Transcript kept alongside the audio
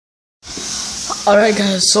Alright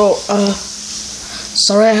guys, so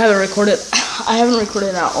sorry I haven't recorded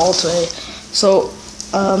at all today. So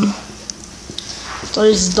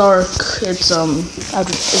it's dark. It's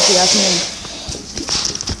the afternoon.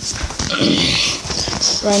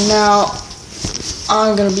 Right now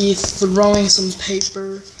I'm gonna be throwing some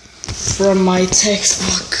paper from my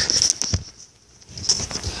textbook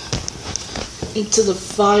into the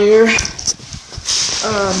fire.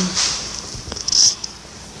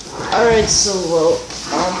 Alright, so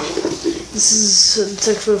this is a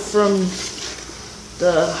textbook from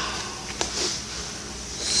the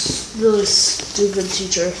really stupid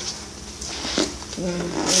teacher.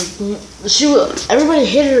 Everybody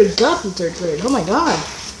hated her gut in 3rd grade. Oh my god.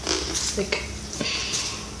 Like,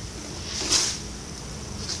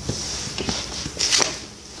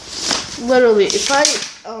 literally, if I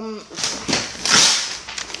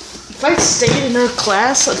stayed in her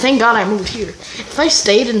class, thank God I moved here. If I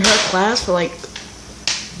stayed in her class for like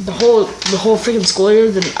the whole freaking school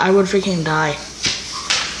year, then I would freaking die.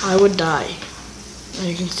 I would die. And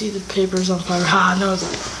you can see the papers on fire. Ah, no, it's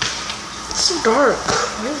so dark.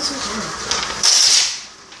 Why is it so dark?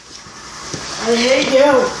 I hate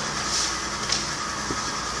you.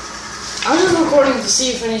 I'm just recording to see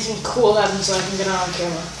if anything cool happens so I can get it on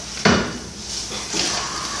camera.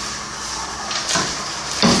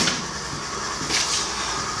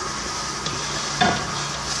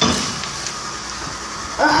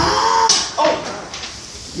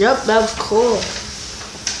 Yep, that's cool.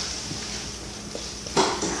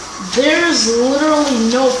 There's literally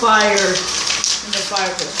no fire in the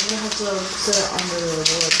fireplace. You have to set it under the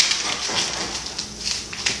wood.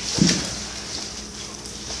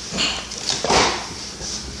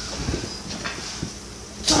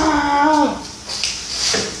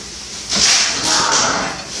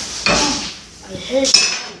 I hate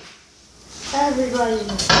everybody in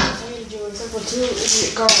this house. I hate you except for 2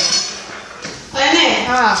 idiot girls. Nene,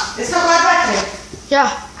 sto qua a battere? Yeah.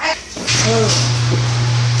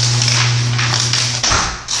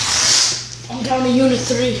 I'm down to Unit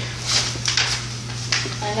 3.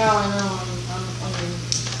 I know.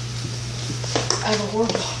 I had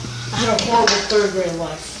a horrible 3rd grade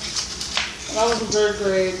life. When I was in 3rd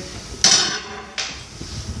grade,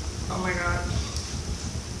 oh my god.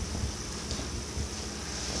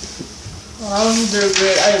 When I was in 3rd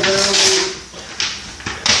grade, I literally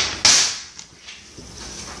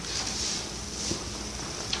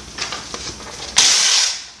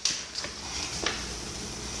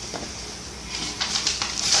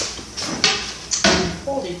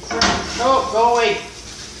holy crap. No, go away.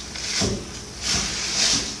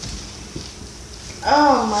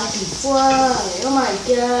 Oh, I can fly. Oh my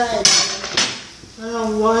god. I don't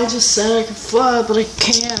know why I just said I could fly, but I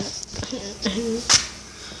can't.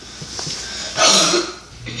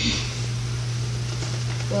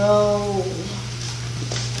 Well,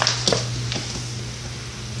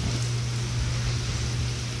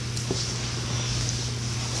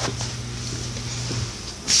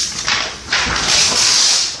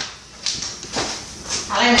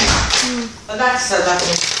 Odakle se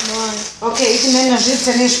odakle? Ok, idi meni na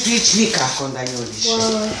živce, neš prići nikako onda nju više.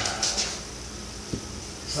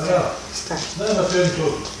 Sara, daj na tebi to.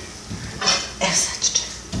 Evo sad ću čekaj.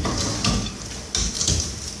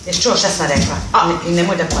 Jesi čuo šta sam rekla? I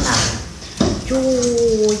nemoj da ponavljam.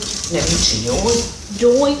 Joj. Ne viči joj.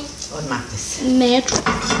 Joj. Odmakni se. Neću.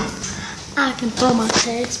 I can throw my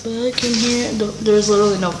textbook in here. There's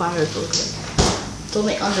literally no fire. It's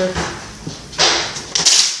only under.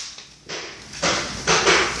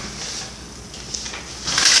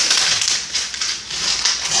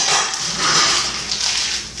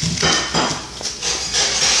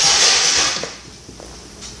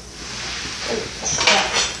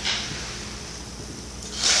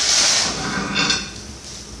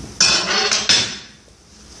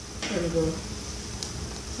 There we go.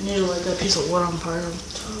 I need like a piece of wood on fire on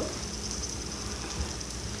top.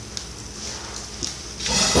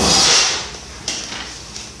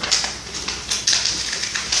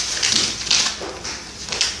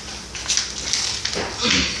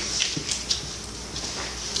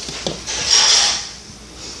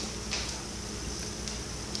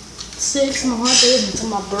 Six and a half days until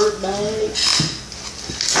my birthday.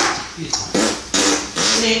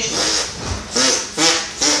 Neću.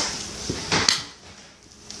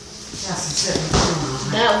 Ja sam sve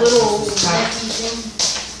That little wacky thing.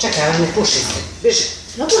 Čekaj, ali ne puši se. Više.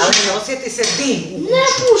 Ali ne osjeti se dim. Ne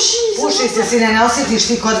puši se. Puši se, sine, ne osjetiš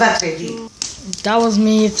ti kod vatre dim. That was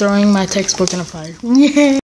me throwing my textbook in a fire. Yeah.